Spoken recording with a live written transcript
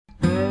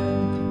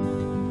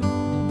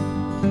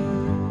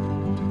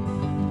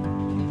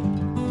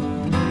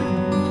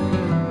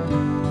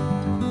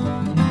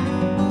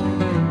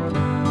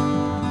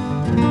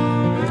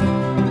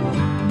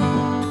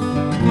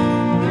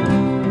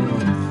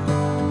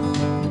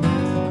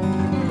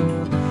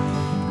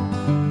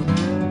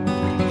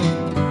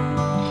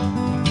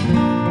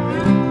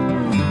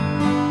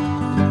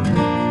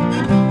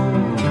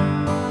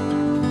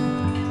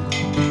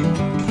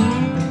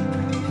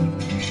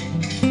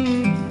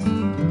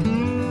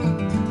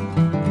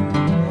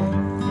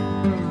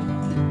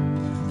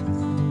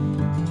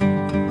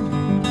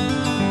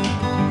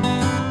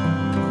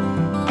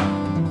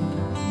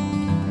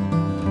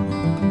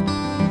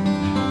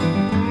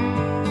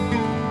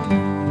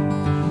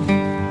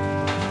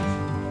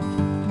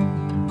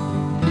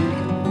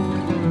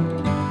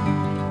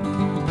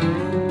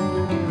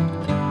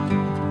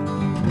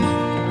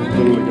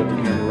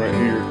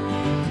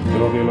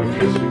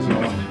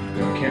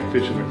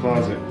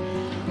closet,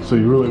 so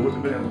you really wouldn't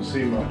have been able to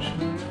see much.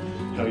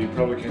 Hell, you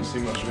probably can't see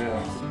much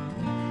now.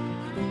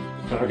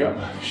 But I got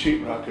my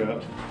sheetrock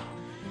up,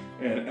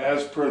 and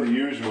as per the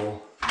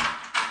usual,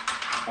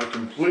 I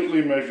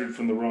completely measured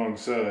from the wrong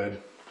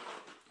side.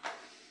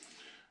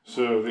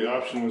 So the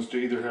option was to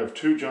either have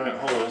two giant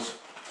holes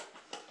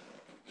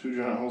in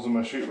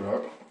my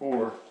sheetrock,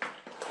 or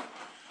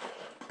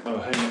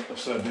hang it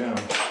upside down,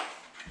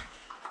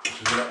 which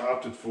is what I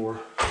opted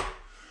for.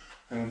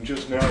 And I'm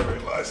just now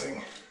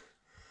realizing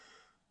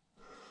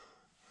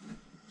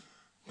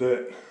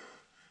that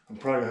I'm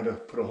probably going to have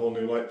to put a whole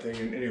new light thing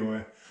in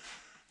anyway,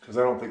 because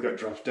I don't think that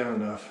drops down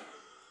enough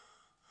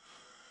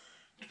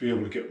to be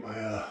able to get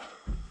my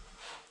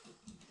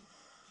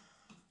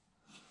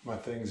my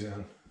things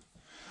in.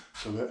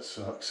 So that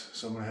sucks.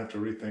 So I'm going to have to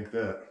rethink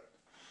that.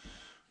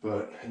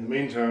 But in the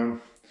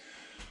meantime,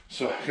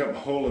 so I got my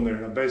hole in there,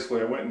 and I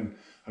went and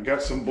I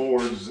got some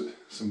boards,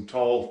 some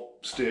tall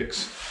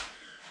sticks,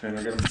 and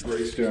I got them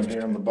braced down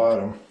here on the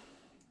bottom.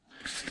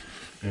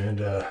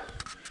 And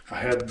I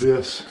had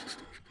this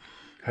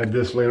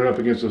laying up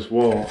against this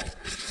wall,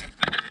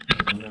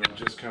 and then I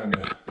just kind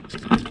of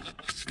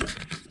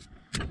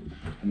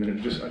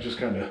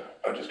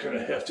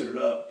hefted it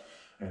up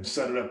and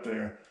set it up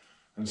there,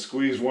 and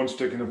squeezed one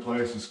stick into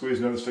place and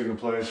squeezed another stick into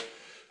place.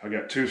 I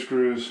got two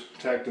screws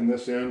tacked in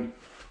this end,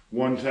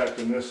 one tacked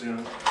in this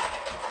end,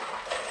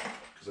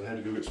 because I had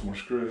to go get some more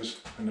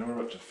screws, and now we're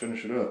about to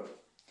finish it up.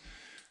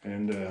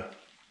 And I'm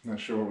not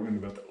sure what we're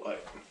going to do about that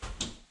light.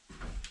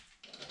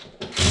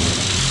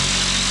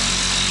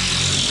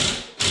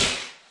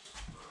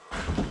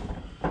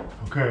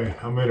 Okay,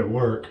 I made it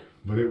work,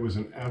 but it was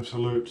an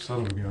absolute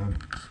son of a gun.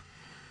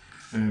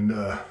 And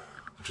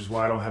which is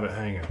why I don't have it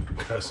hanging,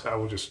 because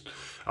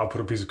I'll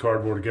put a piece of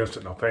cardboard against it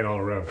and I'll paint all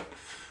around it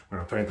when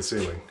I paint the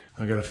ceiling.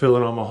 I gotta fill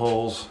in all my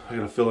holes. I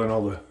gotta fill in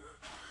all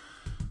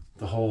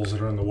the holes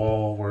that are in the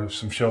wall where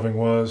some shelving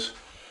was.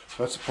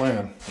 So that's the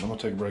plan. I'm gonna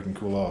take a break and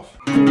cool off.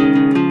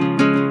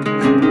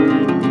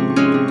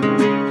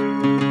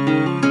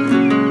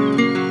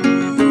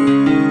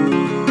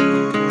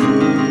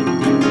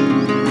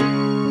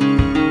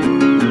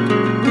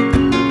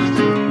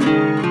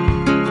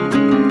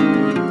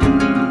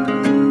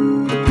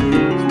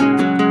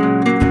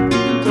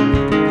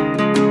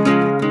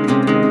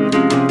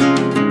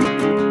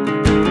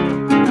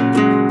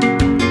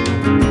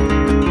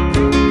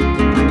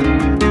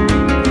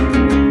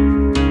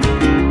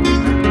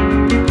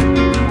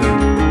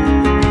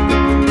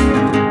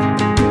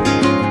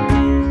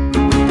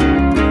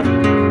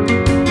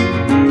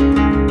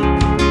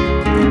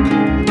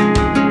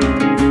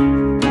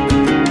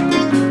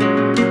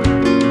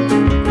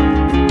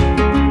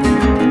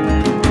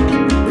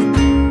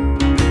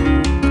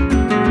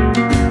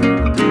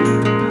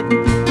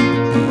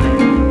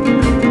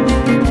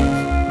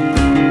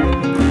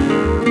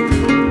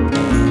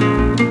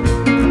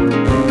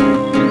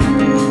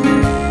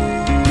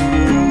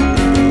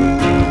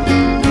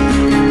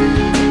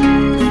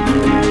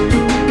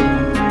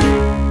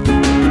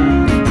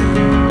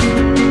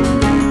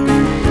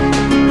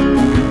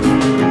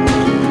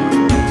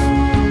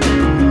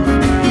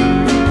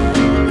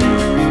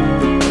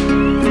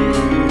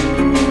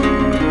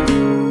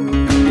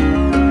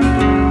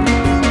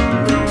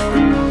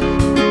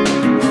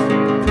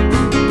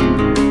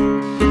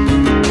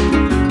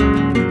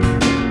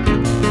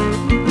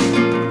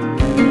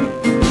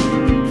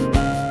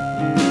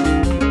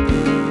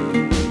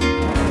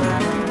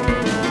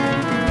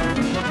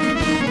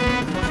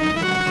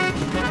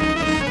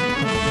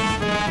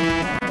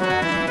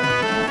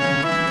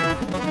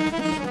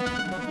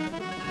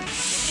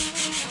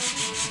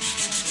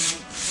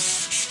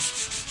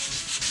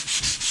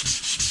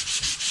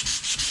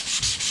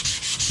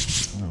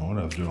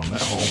 Do on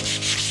that hole.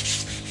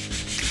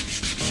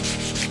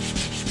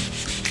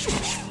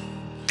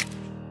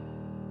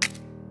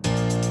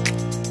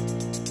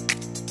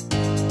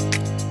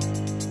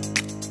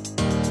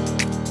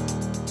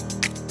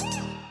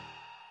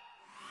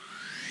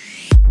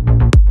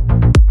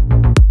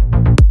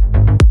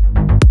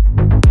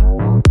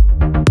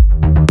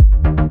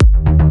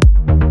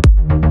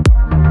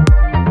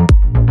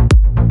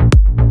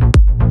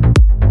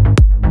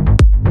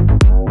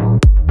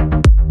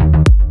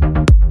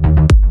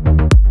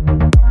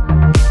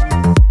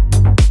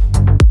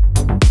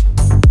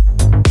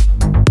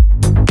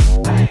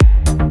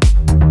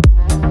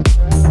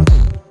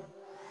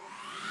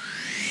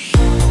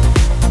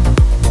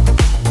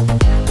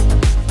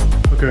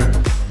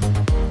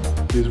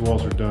 These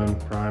walls are done,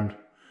 primed.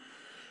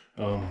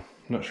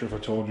 Not sure if I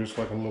told you, it's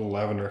like a little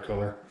lavender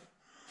color.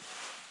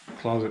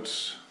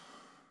 Closet's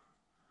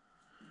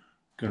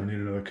gonna need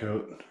another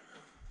coat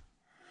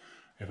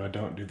if I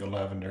don't do the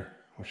lavender,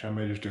 which I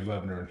may just do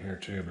lavender in here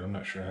too, but I'm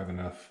not sure I have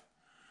enough.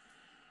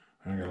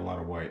 I got a lot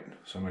of white,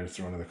 so I may just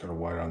throw another coat of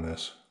white on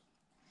this.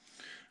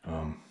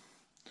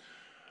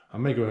 I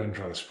may go ahead and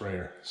try the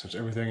sprayer, since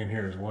everything in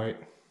here is white.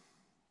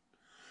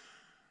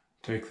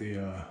 Take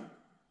the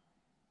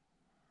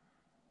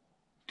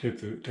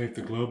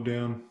globe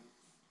down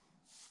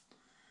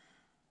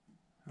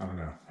I don't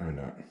know, maybe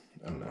not.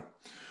 I don't know.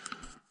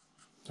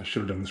 I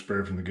should have done the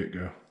spray from the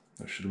get-go.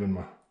 That should have been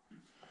my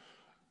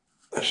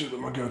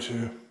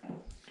go-to.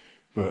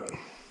 But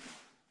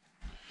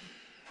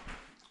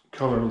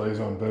color lays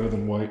on better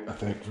than white, I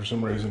think, for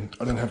some reason.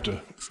 I didn't have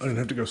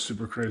to go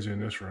super crazy in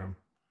this room.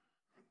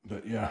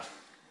 But yeah.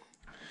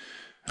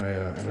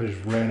 And I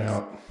just ran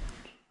out.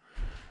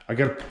 I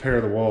got to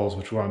prepare the walls,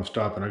 which is why I'm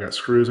stopping. I got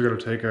screws I got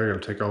to take. I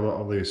got to take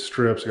all these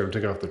strips. I got to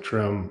take off the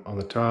trim on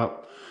the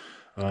top.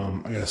 I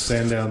got to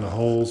sand down the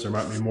holes. There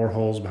might be more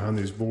holes behind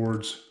these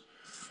boards.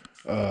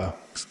 There's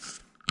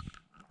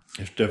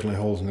definitely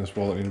holes in this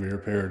wall that need to be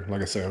repaired.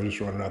 Like I said, I was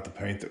just running out the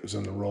paint that was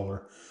in the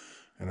roller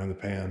and in the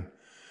pan.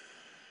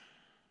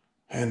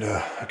 And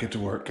I get to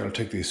work. Got to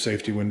take these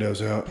safety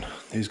windows out.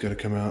 These got to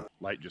come out.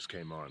 Light just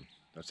came on.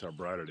 That's how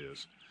bright it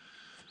is.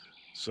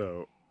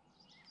 So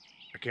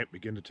I can't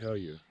begin to tell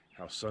you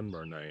how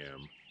sunburned I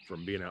am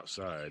from being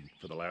outside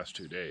for the last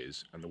 2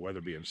 days and the weather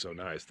being so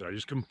nice that I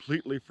just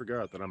completely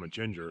forgot that I'm a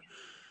ginger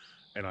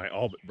and I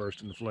all but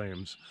burst into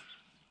flames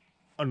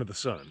under the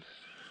sun.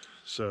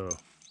 So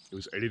it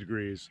was 80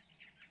 degrees,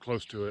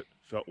 close to it,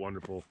 felt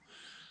wonderful.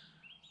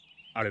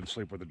 I didn't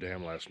sleep with a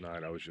damn last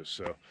night. I was just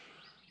so,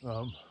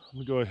 I'm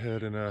gonna go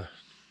ahead and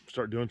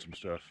start doing some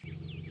stuff.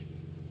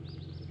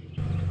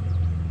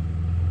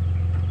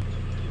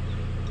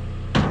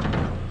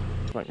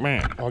 Like,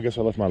 man, oh, I guess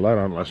I left my light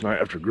on last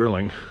night after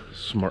grilling.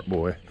 Smart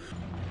boy.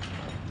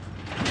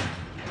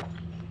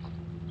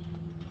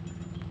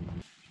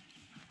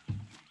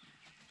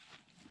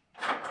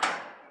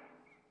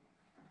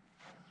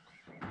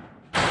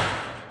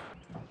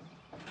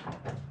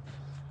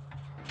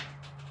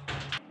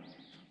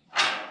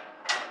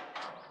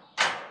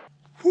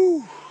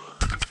 Whew.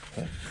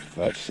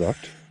 That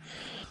sucked.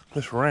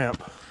 This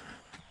ramp,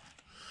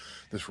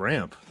 that's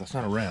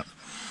not a ramp.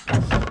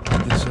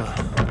 It's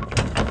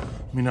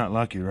me not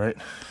lucky, right?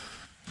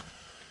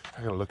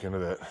 I gotta look into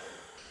that.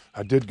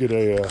 I did get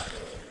a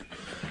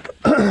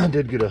I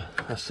did get a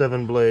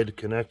 7-blade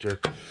connector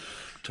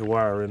to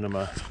wire into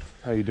my,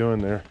 how you doing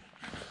there?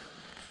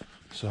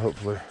 So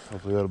hopefully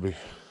that'll be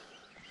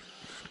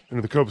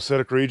into the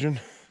copacetic region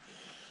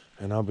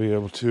and I'll be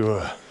able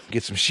to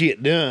get some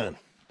shit done.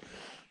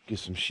 Get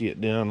some shit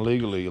done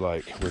legally,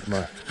 like with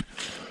my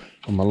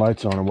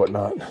lights on and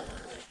whatnot.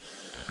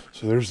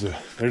 So there's the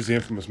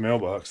infamous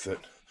mailbox that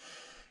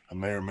I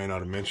may or may not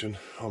have mentioned.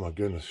 Oh my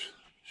goodness,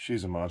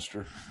 she's a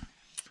monster.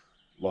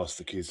 Lost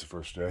the keys the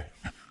first day,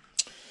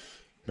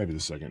 maybe the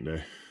second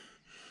day.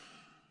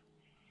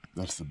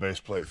 That's the base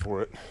plate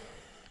for it.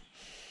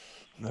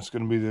 And that's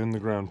gonna be the in the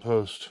ground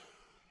post.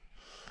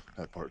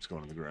 That part's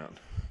going in the ground.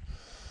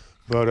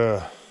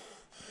 But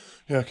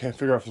yeah, I can't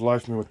figure out for the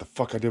life of me what the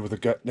fuck I did with the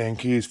goddamn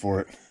keys for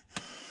it.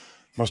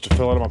 Must have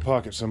fell out of my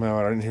pocket somehow.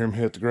 I didn't hear them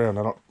hit the ground.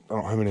 I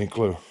don't have any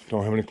clue.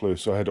 Don't have any clue.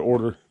 So I had to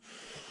order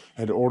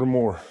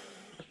more.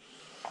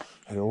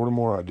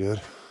 I did.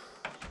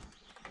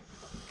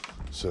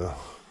 So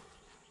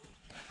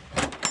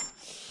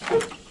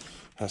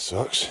that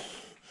sucks.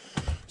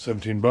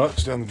 17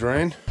 bucks down the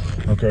drain.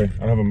 Okay, I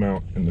don't have a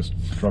mount in this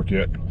truck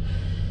yet.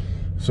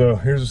 So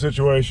here's the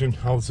situation.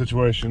 All the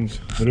situations.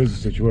 It is a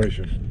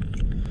situation.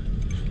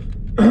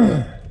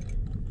 I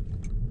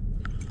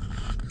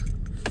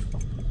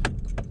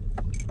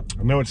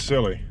know it's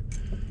silly,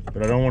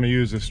 but I don't want to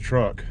use this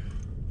truck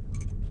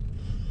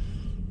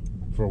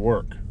for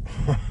work.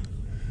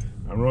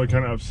 I'm really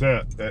kind of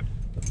upset that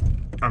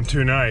I'm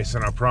too nice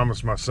and I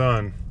promised my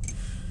son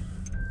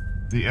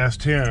the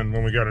S10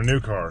 when we got a new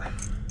car.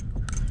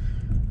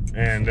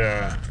 And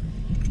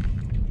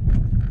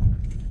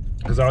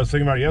because I was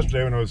thinking about it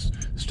yesterday when I was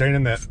staying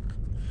in that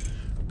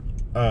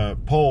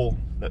pole,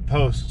 that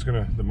post it's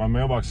gonna, that my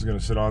mailbox is gonna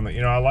sit on, that,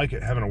 you know, I like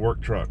it having a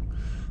work truck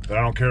that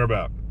I don't care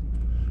about,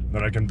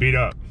 that I can beat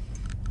up.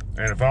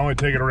 And if I only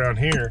take it around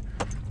here,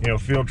 you know,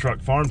 field truck,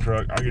 farm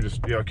truck, I could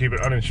just, you know, keep it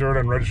uninsured,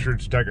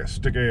 unregistered,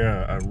 stick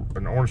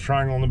an orange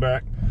triangle on the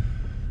back,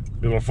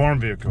 be a little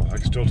farm vehicle. I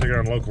can still take it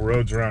on local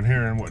roads around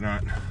here and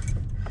whatnot.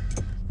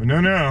 But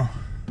no,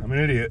 I'm an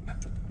idiot.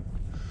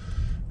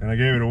 And I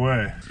gave it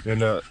away.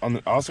 And I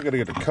also got to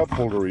get a cup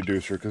holder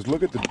reducer, because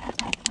look at the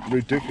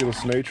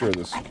ridiculous nature of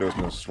this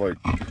business. Like,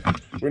 we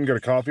went and got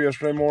a coffee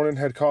yesterday morning,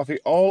 had coffee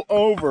all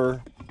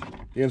over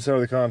the inside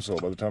of the console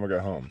by the time I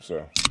got home,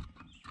 so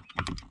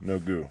no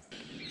goo.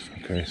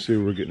 Okay, see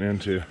what we're getting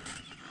into.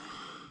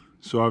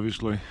 So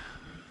obviously,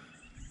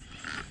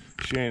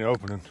 she ain't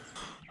opening.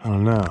 I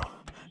don't know.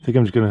 I think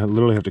I'm just gonna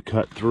literally have to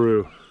cut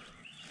through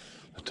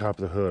the top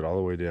of the hood all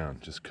the way down.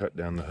 Just cut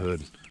down the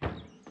hood.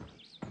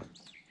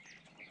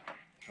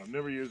 I've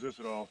never used this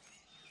at all.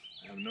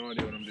 I have no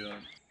idea what I'm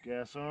doing.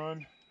 Gas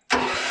on.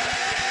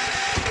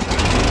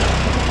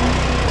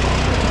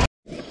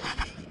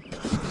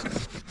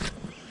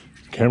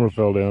 Camera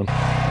fell down.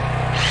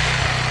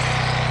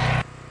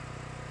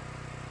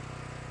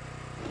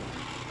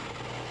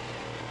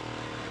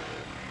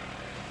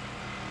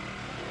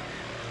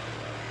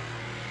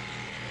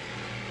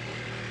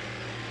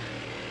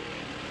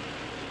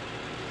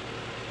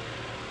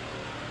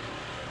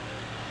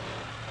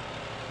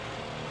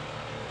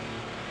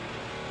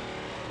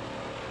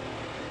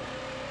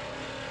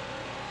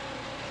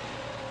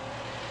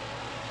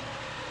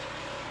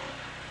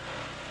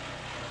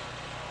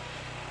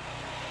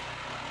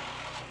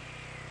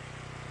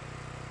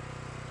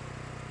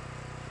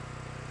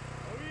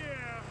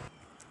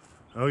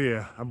 Oh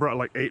yeah, I brought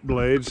like 8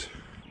 blades.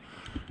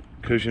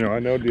 Cause you know, I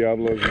know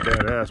Diablo's a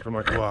badass, but I'm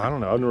like, well, I don't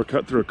know, I've never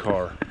cut through a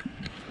car.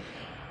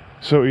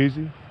 So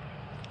easy.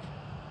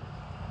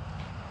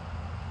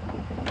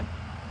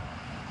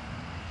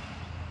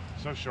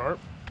 So sharp.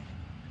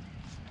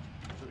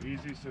 So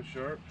easy, so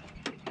sharp.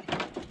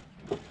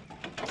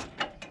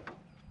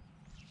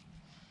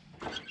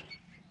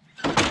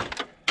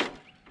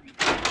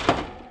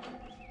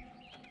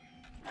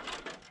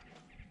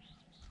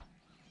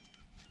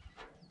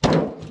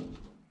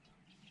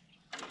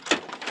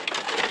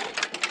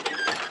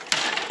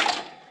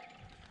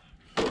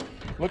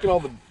 Look at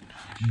all the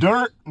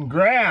dirt and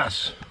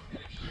grass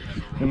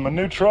in my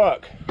new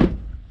truck.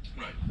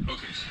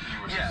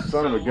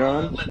 Son of a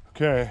gun.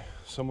 Okay,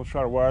 so I'm gonna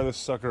try to wire this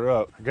sucker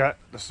up. I got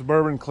the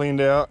Suburban cleaned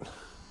out,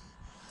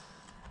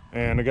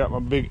 and I got my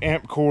big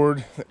amp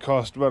cord that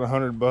cost about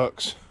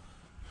 $100.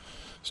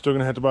 Still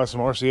gonna have to buy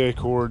some RCA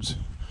cords.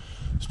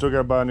 Still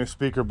gotta buy a new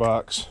speaker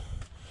box.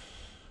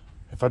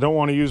 If I don't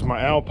want to use my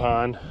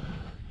Alpine,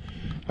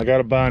 I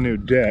gotta buy a new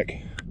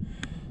deck.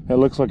 That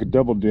looks like a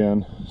double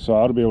din, so I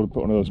ought to be able to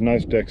put one of those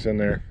nice decks in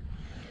there.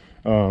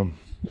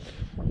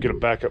 Get a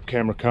backup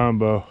camera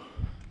combo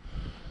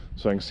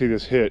so I can see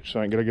this hitch,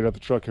 so I ain't gotta get out the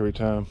truck every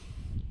time.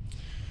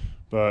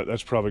 But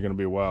that's probably gonna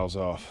be a whiles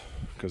off,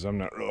 because I'm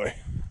not really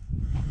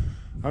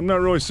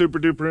super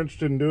duper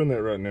interested in doing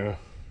that right now.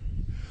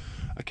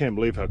 I can't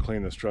believe how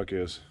clean this truck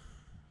is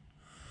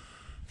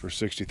for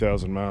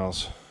 60,000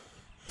 miles.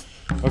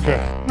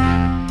 Okay.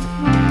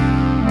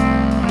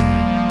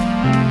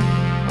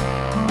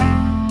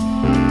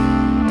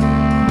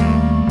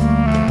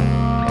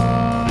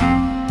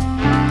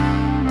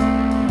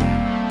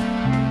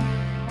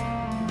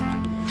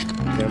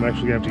 I'm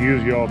actually gonna have to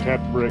use y'all,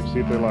 tap the brakes, see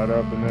if they light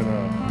up, and then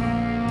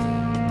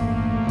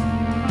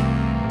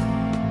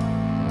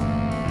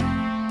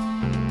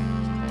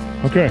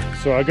okay,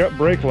 so I got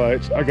brake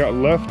lights, I got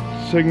left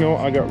signal,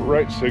 I got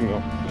right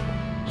signal.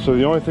 So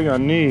the only thing I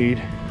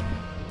need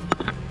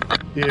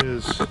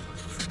is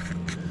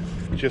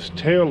just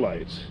tail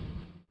lights.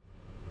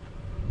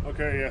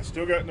 Okay, yeah,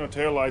 still got no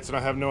tail lights, and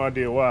I have no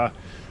idea why,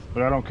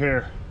 but I don't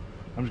care.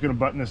 I'm just gonna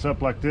button this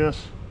up like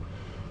this,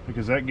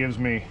 because that gives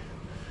me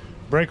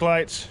brake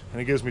lights and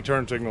it gives me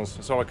turn signals.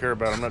 That's all I care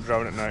about. I'm not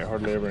driving at night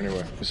hardly ever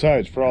anyway.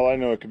 Besides, for all I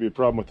know, it could be a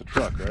problem with the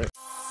truck, right?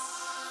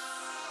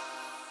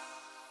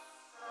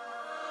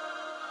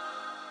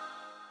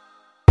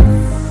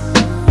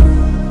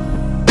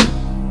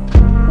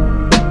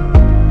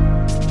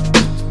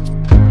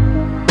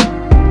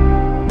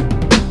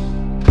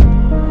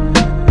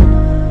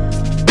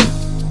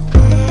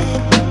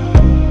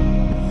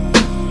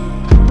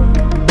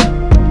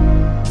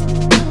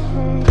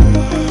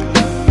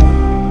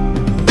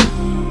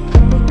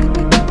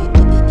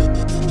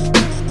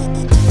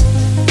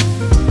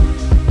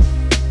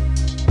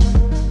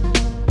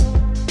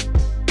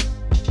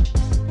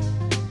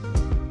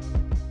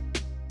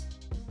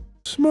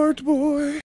 Smart boy.